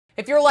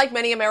If you're like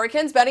many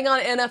Americans, betting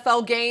on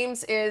NFL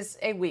games is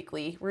a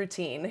weekly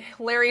routine.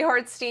 Larry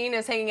Hartstein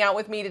is hanging out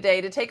with me today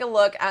to take a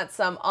look at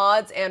some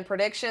odds and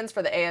predictions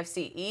for the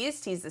AFC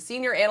East. He's the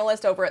senior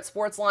analyst over at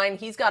SportsLine.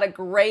 He's got a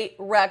great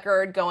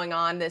record going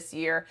on this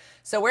year.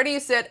 So where do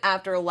you sit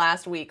after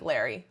last week,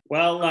 Larry?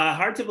 Well,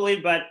 hard to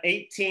believe, but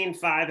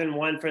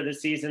 18-5-1 for the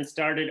season.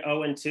 Started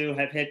 0-2,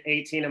 have hit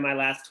 18 of my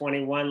last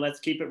 21. Let's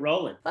keep it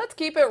rolling. Let's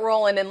keep it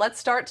rolling, and let's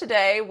start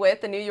today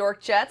with the New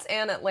York Jets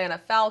and Atlanta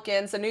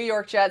Falcons. The New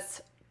York Jets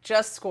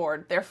just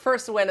scored their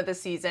first win of the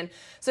season.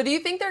 So do you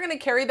think they're going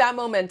to carry that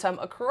momentum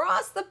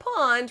across the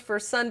pond for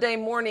Sunday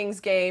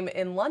morning's game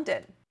in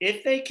London?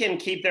 If they can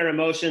keep their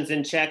emotions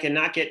in check and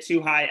not get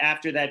too high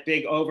after that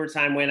big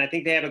overtime win, I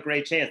think they have a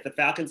great chance. The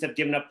Falcons have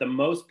given up the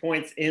most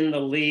points in the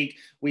league.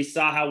 We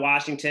saw how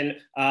Washington,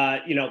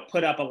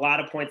 put up a lot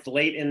of points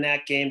late in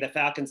that game. The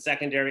Falcons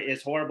secondary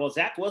is horrible.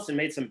 Zach Wilson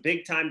made some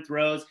big time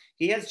throws.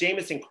 He has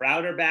Jamison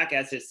Crowder back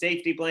as his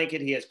safety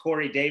blanket. He has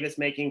Corey Davis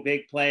making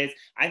big plays.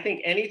 I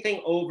think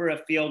anything over a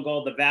field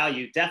goal, the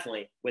value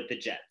definitely with the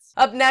Jets.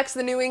 Up next,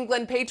 the New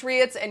England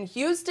Patriots and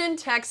Houston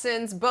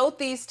Texans. Both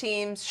these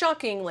teams,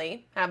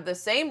 shockingly, have the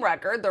same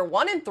record. They're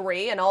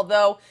 1-3, and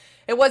although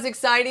it was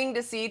exciting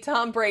to see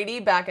Tom Brady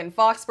back in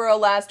Foxborough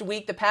last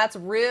week, the Pats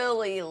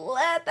really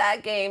let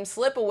that game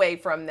slip away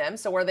from them.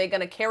 So are they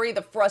going to carry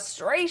the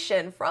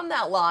frustration from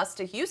that loss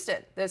to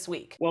Houston this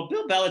week? Well,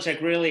 Bill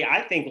Belichick really,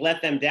 I think,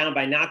 let them down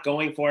by not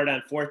going for it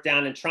on fourth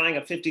down and trying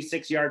a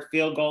 56-yard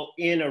field goal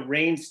in a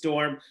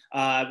rainstorm.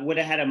 Would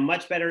have had a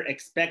much better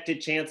expected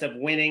chance of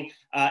winning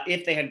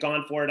if they had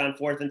gone for it on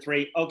 4th and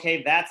 3.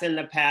 Okay, that's in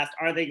the past.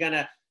 Are they going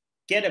to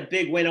get a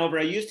big win over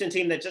a Houston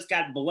team that just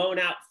got blown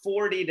out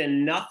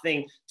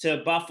 40-0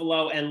 to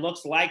Buffalo and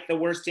looks like the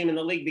worst team in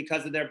the league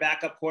because of their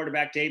backup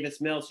quarterback,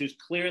 Davis Mills, who's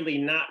clearly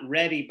not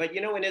ready. But,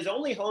 in his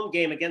only home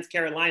game against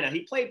Carolina, he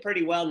played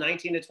pretty well,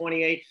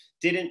 19-28,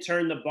 didn't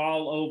turn the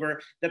ball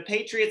over. The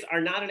Patriots are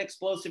not an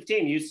explosive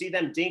team. You see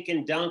them dink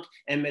and dunk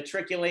and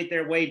matriculate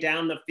their way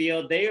down the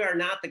field. They are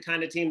not the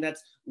kind of team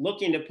that's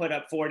looking to put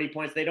up 40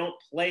 points. They don't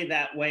play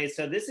that way.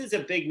 So this is a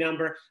big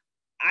number.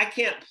 I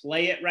can't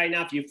play it right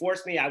now. If you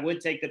force me, I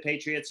would take the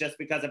Patriots just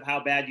because of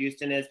how bad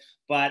Houston is,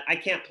 but I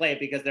can't play it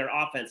because their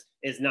offense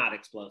is not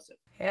explosive.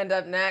 And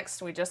up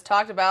next, we just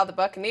talked about the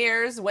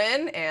Buccaneers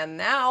win, and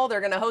now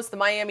they're going to host the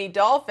Miami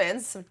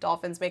Dolphins.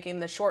 Dolphins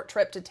making the short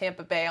trip to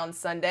Tampa Bay on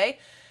Sunday.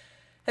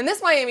 And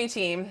this Miami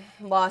team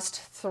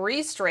lost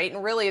 3 straight,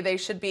 and really they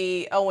should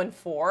be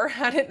 0-4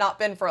 had it not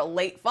been for a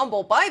late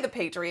fumble by the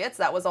Patriots.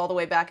 That was all the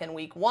way back in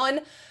week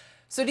 1.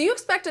 So do you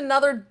expect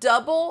another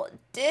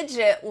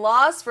double-digit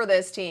loss for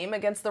this team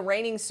against the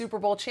reigning Super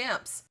Bowl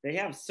champs? They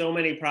have so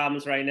many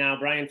problems right now.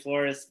 Brian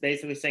Flores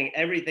basically saying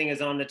everything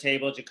is on the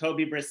table.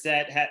 Jacoby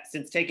Brissett,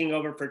 since taking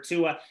over for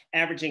Tua,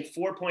 averaging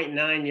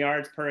 4.9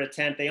 yards per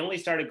attempt. They only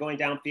started going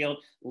downfield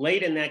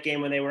late in that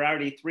game when they were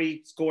already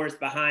 3 scores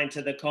behind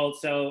to the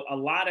Colts. So a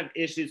lot of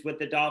issues with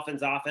the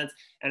Dolphins offense.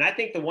 And I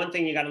think the one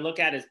thing you got to look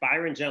at is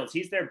Byron Jones.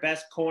 He's their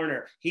best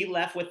corner. He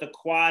left with a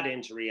quad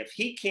injury. If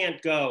he can't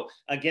go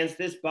against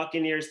this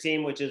Buccaneers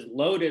team, which is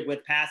loaded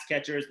with pass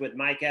catchers with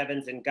Mike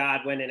Evans and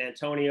Godwin and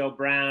Antonio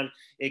Brown,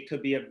 it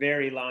could be a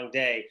very long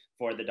day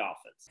for the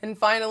Dolphins. And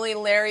finally,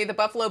 Larry, the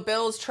Buffalo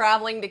Bills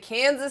traveling to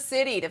Kansas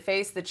City to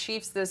face the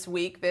Chiefs this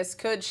week. This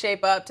could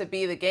shape up to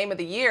be the game of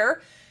the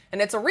year.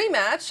 And it's a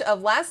rematch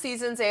of last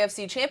season's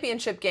AFC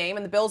Championship game,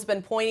 and the Bills have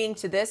been pointing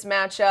to this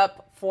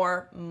matchup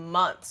for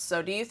months.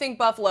 So do you think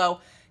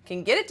Buffalo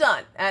can get it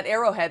done at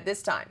Arrowhead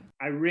this time?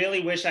 I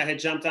really wish I had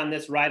jumped on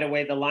this right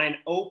away. The line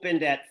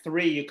opened at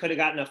 3. You could have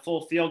gotten a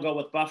full field goal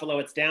with Buffalo.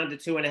 It's down to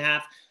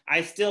 2.5.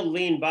 I still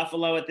lean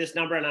Buffalo at this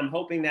number, and I'm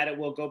hoping that it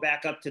will go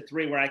back up to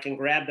 3 where I can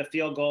grab the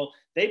field goal.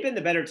 They've been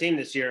the better team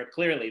this year,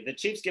 clearly. The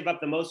Chiefs give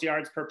up the most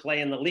yards per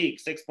play in the league,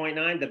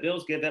 6.9. The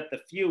Bills give up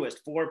the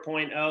fewest,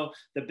 4.0.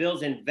 The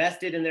Bills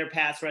invested in their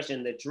pass rush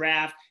in the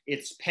draft.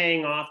 It's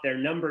paying off. They're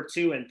number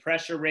 2 in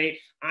pressure rate.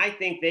 I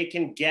think they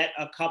can get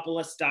a couple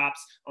of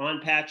stops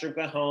on Patrick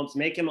Mahomes,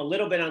 make him a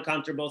little bit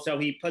uncomfortable so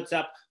he puts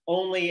up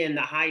only in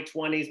the high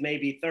 20s,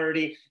 maybe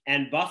 30.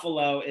 And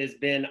Buffalo has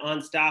been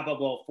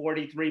unstoppable,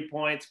 43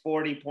 points,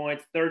 40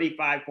 points,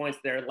 35 points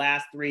their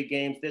last 3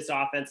 games. This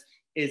offense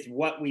is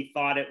what we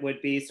thought it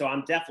would be. So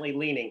I'm definitely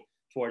leaning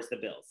towards the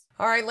Bills.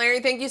 All right,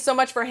 Larry, thank you so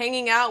much for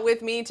hanging out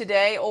with me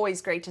today.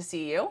 Always great to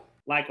see you.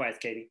 Likewise,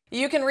 Katie.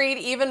 You can read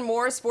even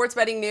more sports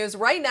betting news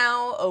right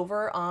now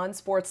over on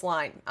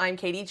SportsLine. I'm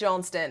Katie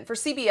Johnston for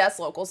CBS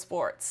Local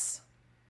Sports.